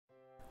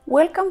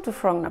Welcome to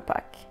Frogner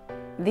Park.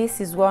 This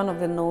is one of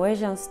the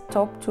Norwegian's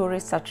top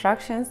tourist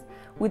attractions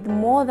with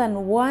more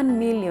than 1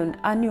 million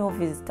annual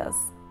visitors.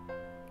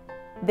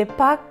 The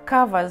park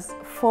covers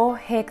 4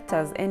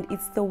 hectares and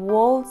it's the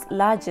world's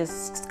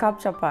largest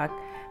sculpture park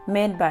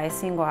made by a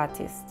single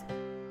artist.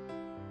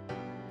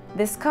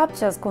 The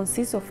sculptures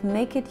consist of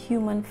naked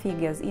human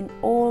figures in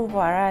all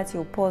variety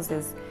of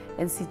poses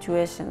and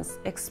situations,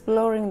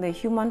 exploring the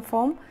human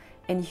form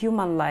and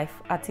human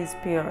life at its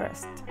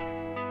purest.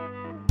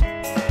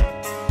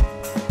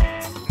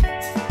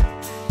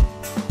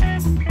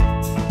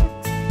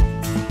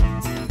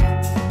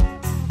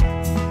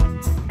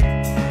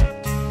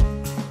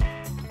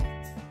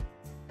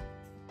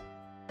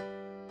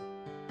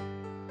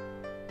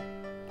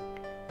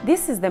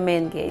 This is the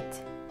main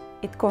gate.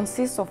 It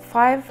consists of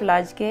 5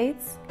 large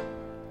gates,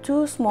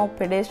 2 small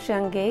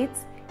pedestrian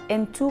gates,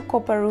 and 2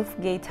 copper roof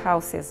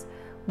gatehouses.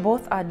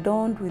 Both are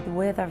adorned with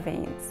weather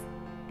vanes.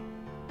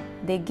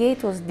 The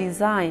gate was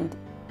designed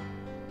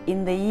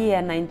in the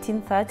year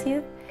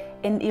 1930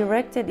 and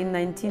erected in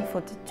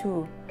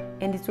 1942,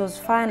 and it was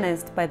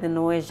financed by the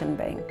Norwegian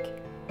Bank.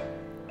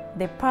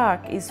 The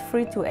park is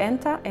free to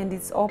enter and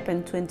it's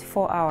open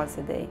 24 hours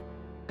a day.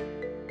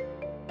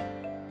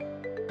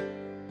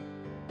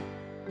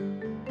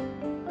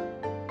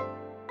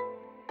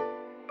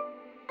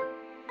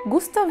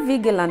 Gustav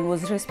Vigeland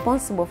was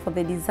responsible for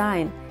the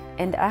design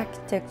and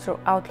architectural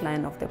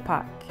outline of the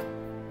park.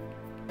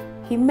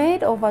 He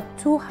made over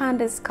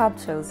 200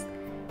 sculptures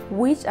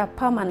which are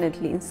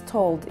permanently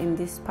installed in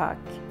this park.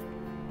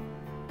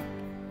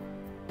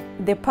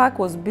 The park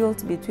was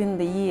built between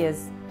the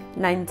years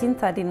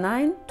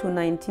 1939 to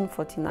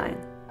 1949.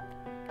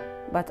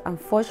 But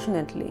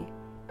unfortunately,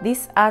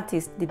 this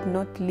artist did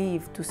not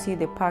live to see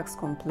the park's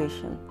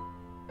completion.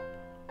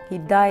 He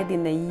died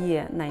in the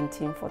year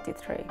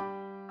 1943.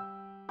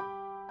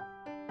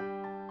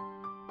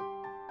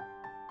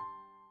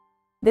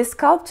 The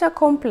sculpture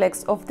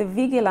complex of the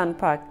Vigeland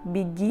Park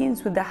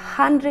begins with a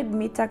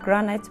 100-meter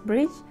granite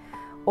bridge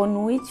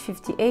on which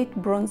 58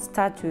 bronze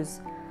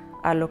statues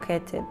are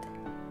located.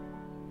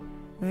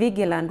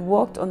 Vigeland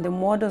worked on the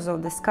models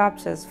of the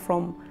sculptures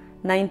from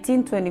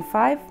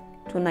 1925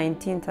 to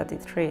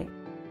 1933.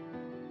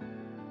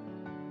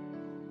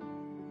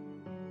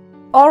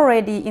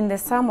 Already in the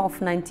summer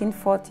of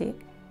 1940,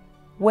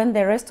 when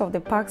the rest of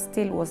the park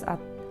still was at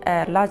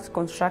a large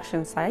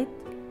construction site,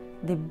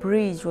 the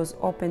bridge was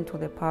open to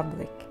the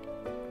public.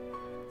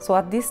 So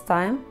at this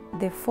time,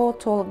 the 4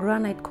 tall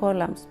granite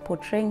columns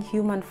portraying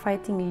human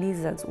fighting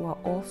lizards were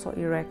also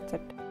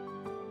erected.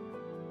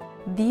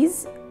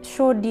 These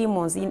show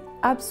demons in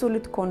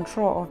absolute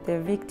control of their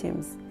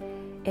victims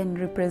and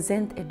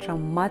represent a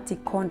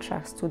dramatic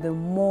contrast to the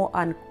more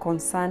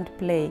unconcerned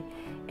play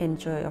and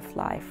joy of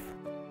life.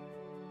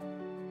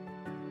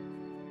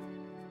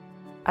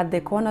 At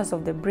the corners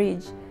of the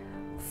bridge,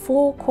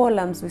 4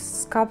 columns with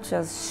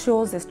sculptures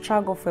shows the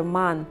struggle of a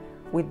man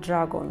with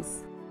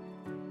dragons.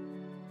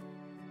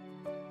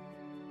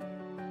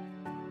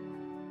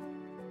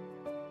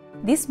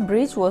 This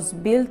bridge was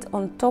built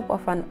on top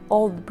of an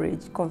old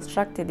bridge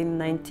constructed in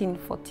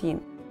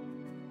 1914.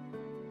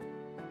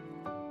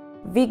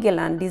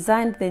 Vigeland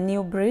designed the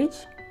new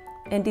bridge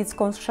and its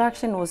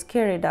construction was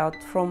carried out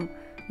from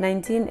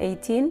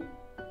 1918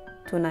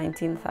 to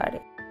 1930.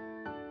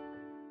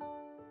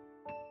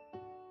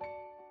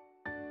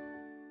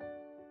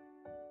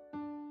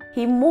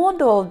 He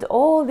modeled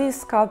all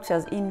these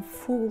sculptures in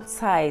full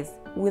size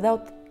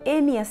without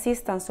any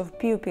assistance of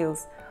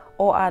pupils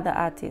or other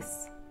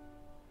artists.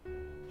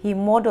 He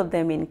modeled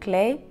them in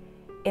clay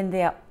and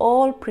they are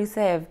all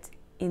preserved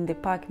in the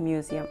Park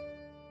Museum.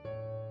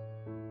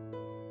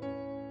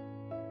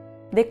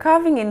 The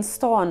carving in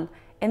stone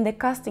and the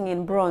casting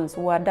in bronze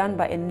were done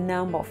by a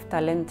number of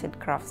talented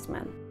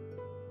craftsmen.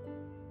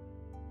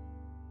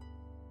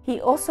 He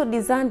also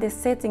designed the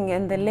setting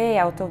and the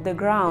layout of the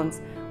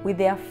grounds with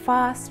their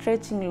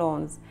far-stretching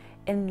lawns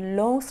and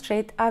long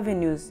straight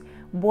avenues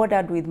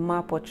bordered with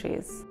maple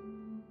trees.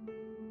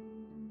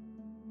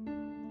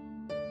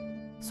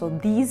 So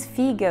these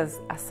figures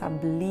are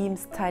sublime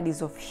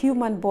studies of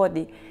human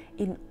body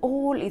in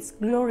all its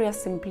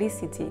glorious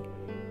simplicity,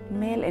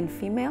 male and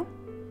female,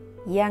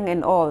 young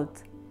and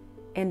old,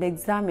 and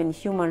examine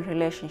human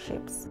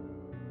relationships.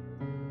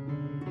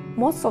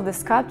 Most of the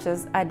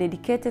sculptures are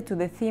dedicated to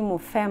the theme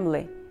of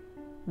family,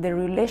 the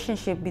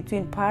relationship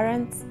between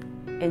parents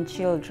and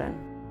children.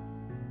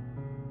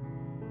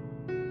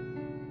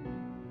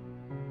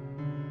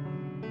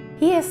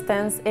 Here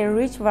stands a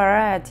rich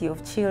variety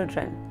of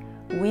children,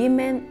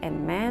 women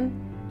and men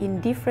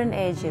in different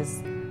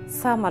ages,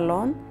 some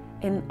alone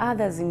and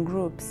others in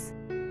groups.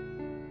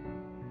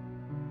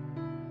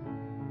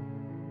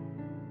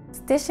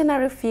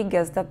 Stationary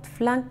figures that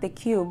flank the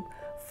cube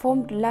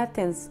formed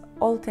lanterns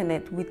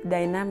alternate with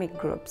dynamic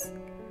groups.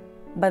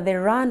 By the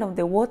run of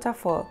the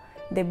waterfall,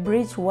 the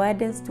bridge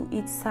widens to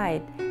each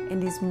side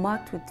and is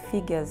marked with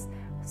figures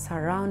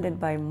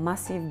surrounded by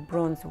massive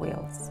bronze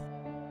wheels.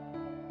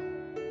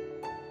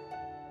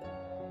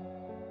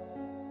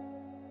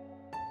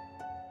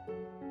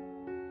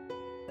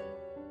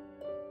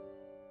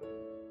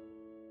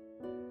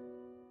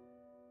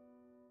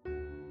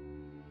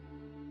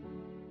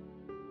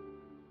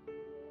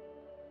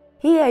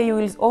 Here you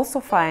will also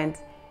find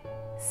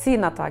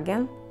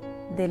Sinatagen,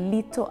 the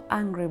little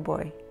angry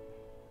boy.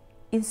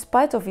 In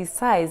spite of his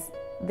size,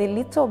 the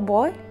little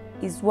boy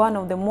is one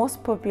of the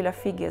most popular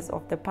figures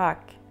of the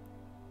park.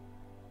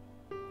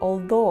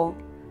 Although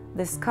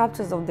the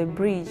sculptures of the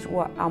bridge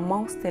were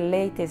amongst the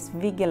latest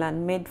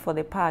Vigeland made for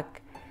the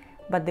park,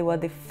 but they were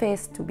the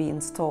first to be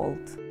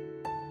installed.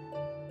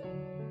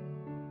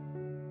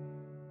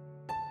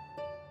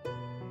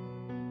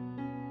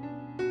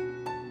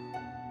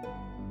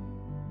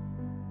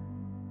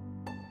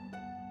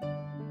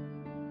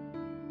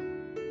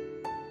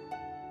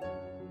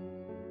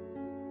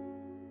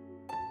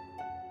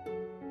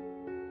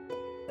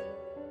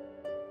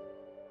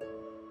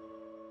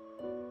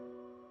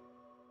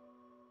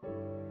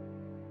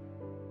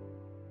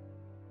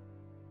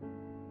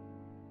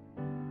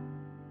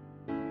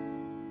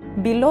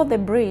 Below the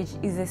bridge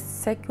is a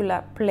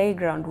circular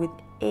playground with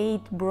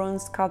 8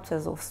 bronze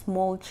sculptures of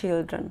small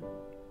children.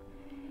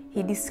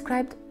 He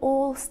described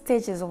all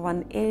stages of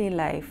an early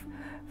life,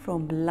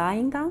 from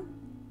lying down,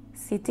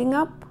 sitting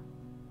up,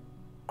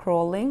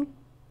 crawling,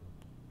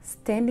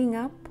 standing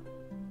up,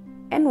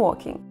 and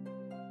walking.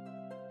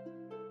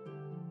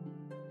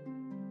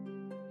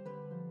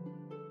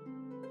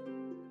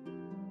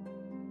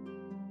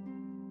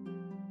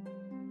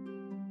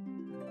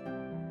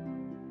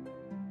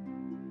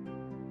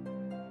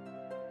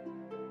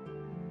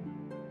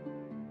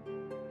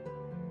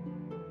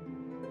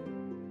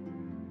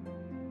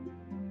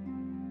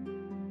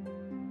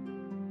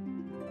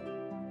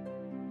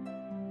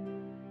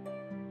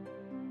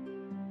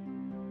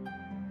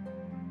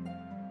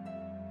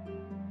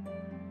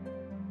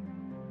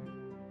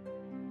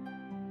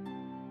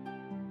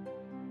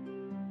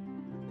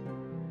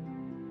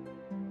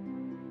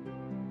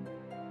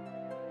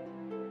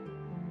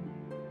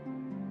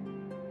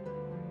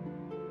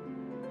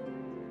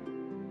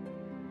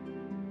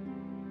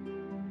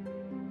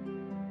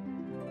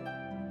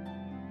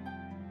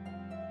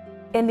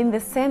 And in the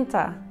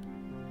center,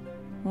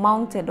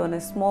 mounted on a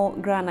small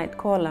granite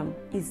column,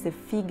 is the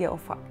figure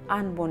of an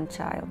unborn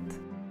child.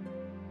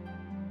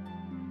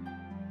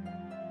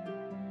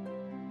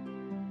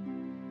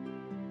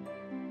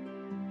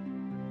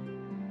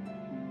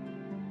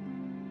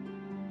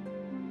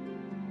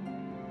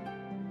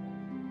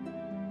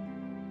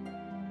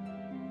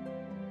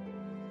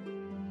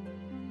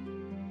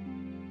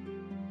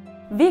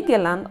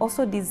 Vigeland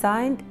also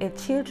designed a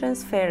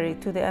children's ferry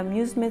to the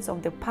amusements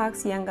of the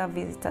park's younger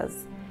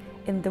visitors,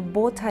 and the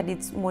boat had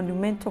its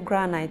monumental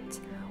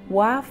granite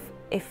wharf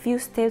a few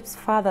steps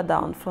further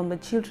down from the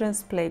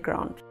children's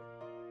playground.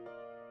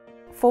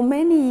 For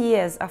many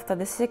years after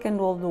the Second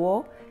World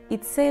War,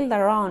 it sailed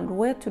around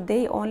where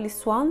today only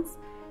swans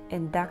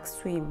and ducks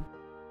swim.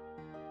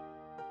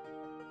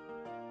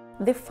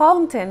 The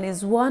fountain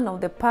is one of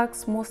the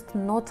park's most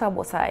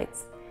notable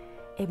sights.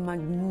 A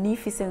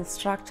magnificent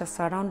structure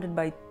surrounded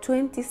by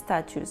 20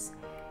 statues,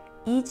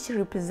 each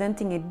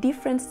representing a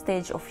different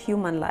stage of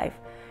human life,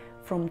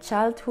 from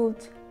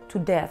childhood to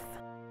death.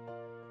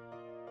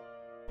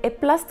 A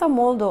plaster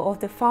model of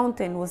the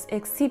fountain was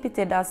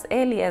exhibited as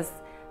early as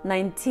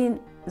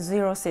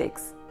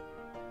 1906,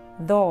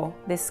 though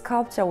the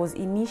sculpture was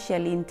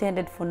initially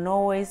intended for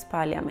Norway's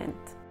parliament.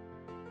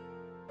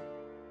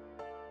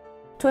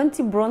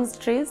 20 bronze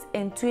trees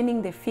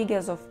entwining the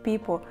figures of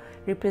people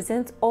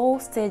represent all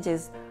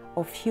stages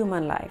of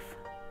human life.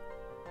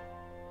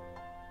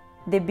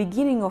 The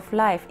beginning of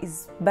life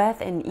is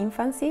birth and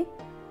infancy.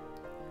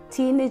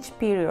 Teenage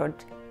period,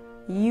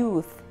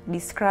 youth,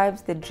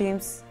 describes the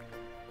dreams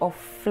of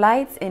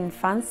flight and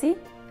fancy,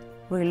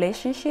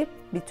 relationship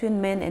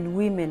between men and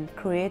women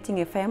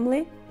creating a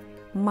family,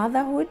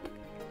 motherhood,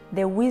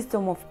 the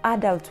wisdom of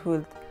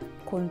adulthood,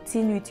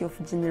 continuity of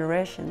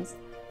generations,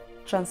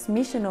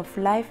 transmission of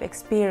life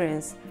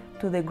experience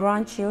to the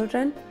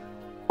grandchildren,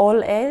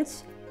 old age,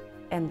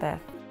 and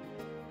death.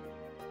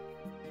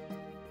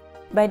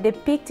 By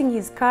depicting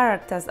his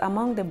characters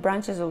among the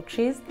branches of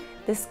trees,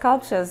 the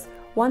sculptures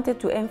wanted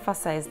to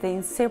emphasize the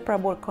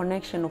inseparable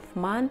connection of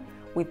man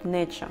with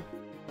nature.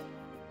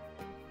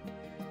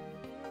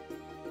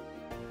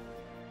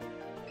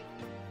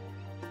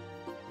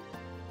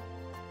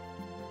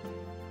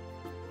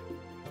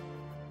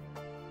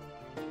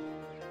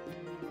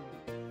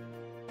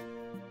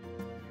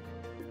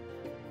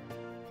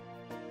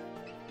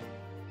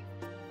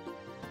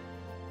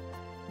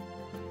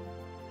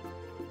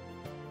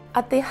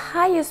 At the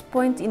highest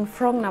point in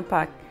Frogner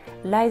Park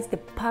lies the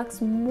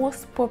park's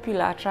most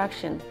popular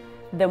attraction,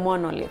 the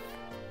monolith.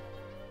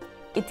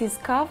 It is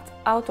carved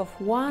out of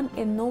one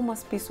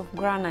enormous piece of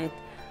granite,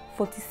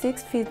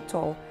 46 feet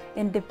tall,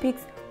 and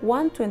depicts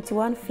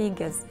 121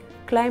 figures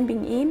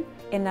climbing in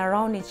and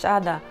around each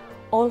other,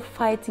 all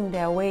fighting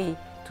their way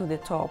to the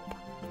top.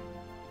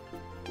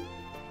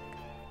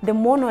 The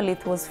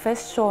monolith was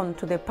first shown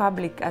to the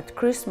public at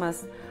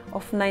Christmas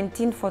of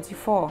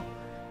 1944,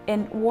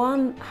 and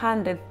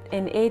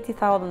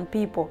 180,000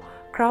 people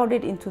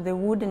crowded into the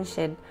wooden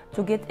shed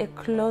to get a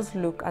close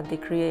look at the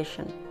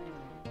creation.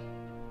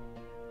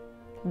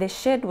 The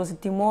shed was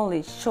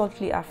demolished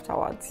shortly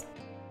afterwards.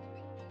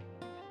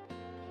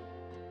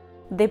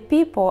 The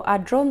people are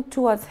drawn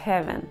towards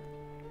heaven,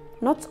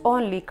 not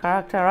only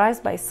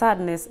characterized by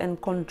sadness and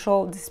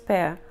controlled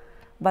despair,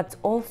 but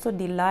also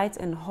delight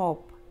and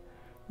hope,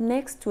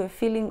 next to a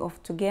feeling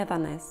of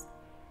togetherness,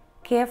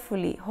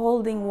 carefully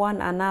holding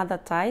one another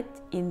tight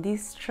in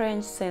this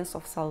strange sense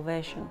of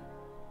salvation.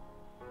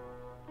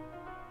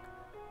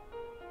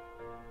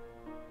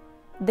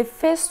 The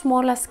first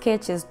smaller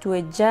sketches to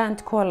a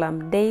giant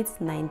column dates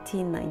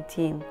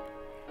 1919.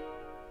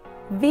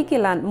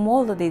 Vigeland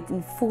molded it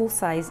in full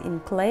size in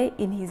clay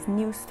in his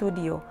new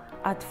studio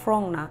at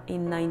Frogner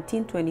in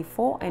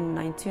 1924 and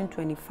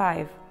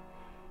 1925,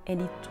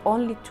 and it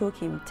only took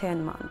him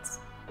 10 months.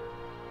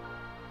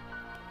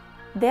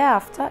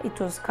 Thereafter, it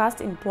was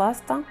cast in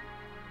plaster,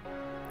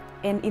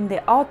 and in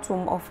the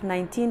autumn of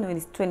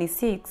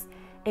 1926,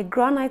 a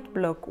granite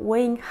block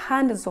weighing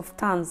hundreds of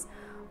tons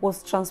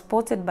was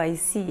transported by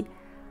sea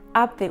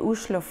up the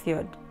Oslo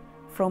fjord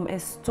from a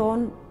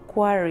stone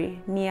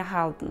quarry near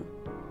Halden.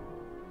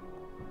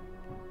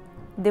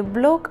 The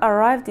block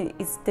arrived at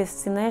its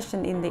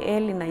destination in the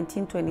early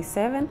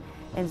 1927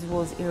 and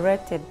was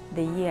erected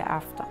the year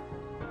after.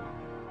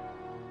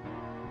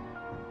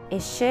 A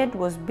shed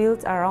was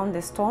built around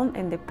the stone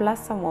and the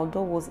plaster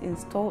model was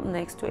installed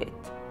next to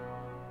it.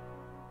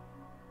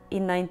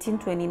 In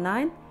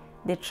 1929,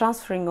 the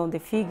transferring of the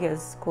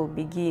figures could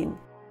begin.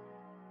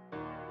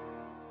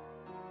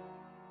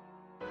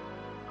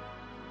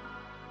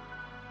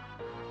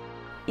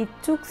 It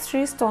took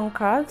 3 stone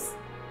carves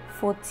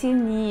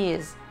 14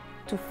 years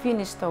to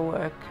finish the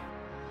work.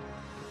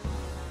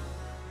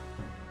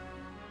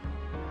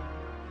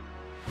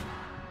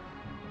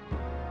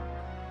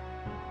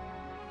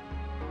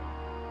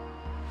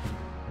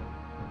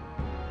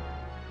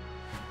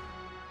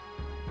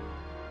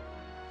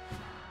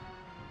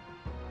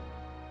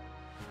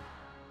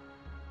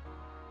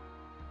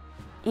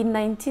 In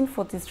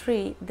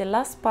 1943, the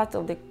last part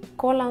of the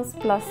column's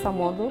plaster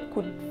model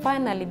could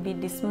finally be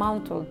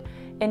dismantled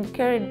and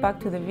carried back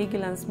to the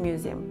Vigeland's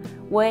museum,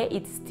 where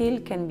it still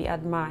can be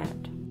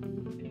admired.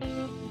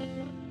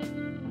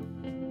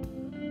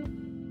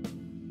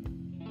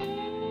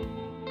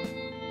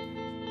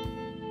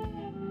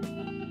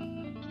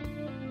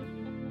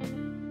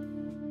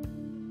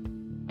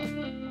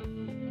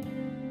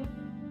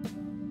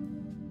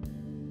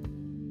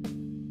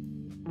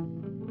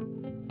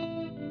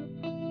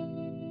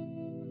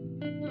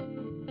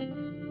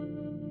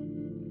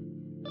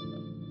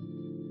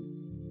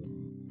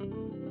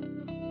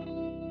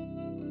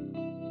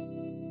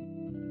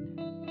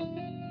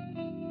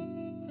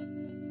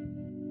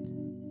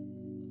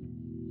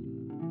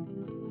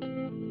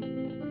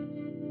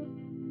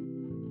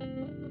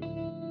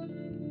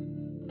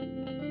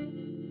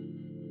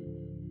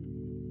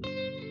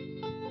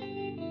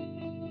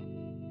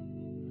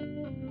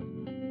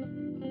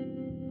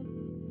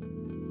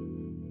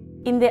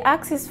 In the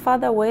axis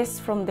further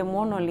west from the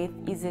monolith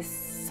is a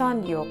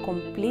sundial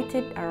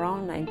completed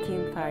around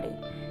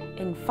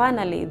 1930, and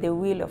finally the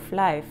Wheel of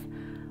Life,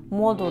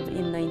 modeled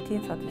in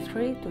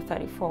 1933 to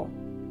 34.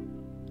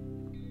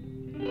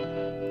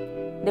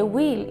 The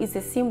wheel is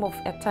a symbol of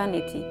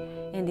eternity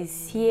and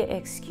is here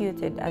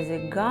executed as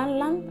a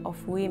garland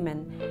of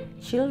women,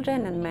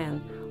 children and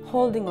men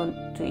holding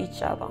on to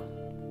each other.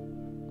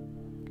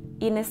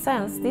 In a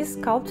sense, this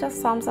sculpture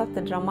sums up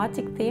the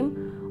dramatic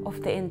theme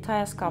of the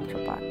entire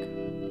sculpture park.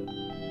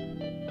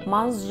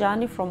 Man's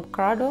journey from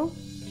cradle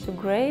to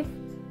grave,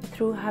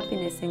 through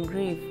happiness and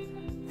grief,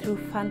 through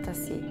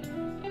fantasy,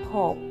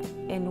 hope,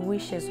 and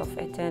wishes of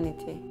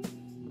eternity.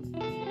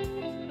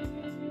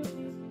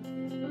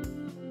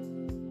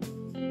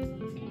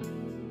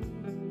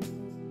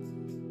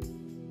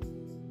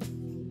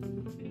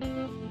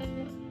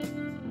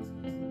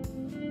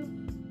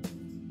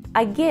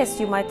 I guess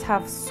you might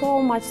have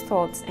so much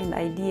thoughts and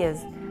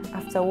ideas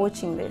after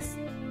watching this.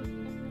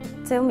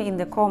 Tell me in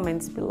the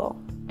comments below.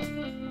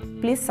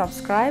 Please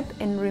subscribe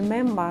and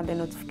remember the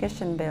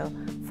notification bell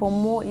for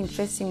more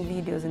interesting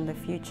videos in the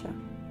future.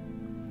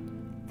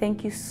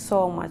 Thank you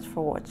so much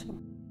for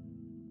watching.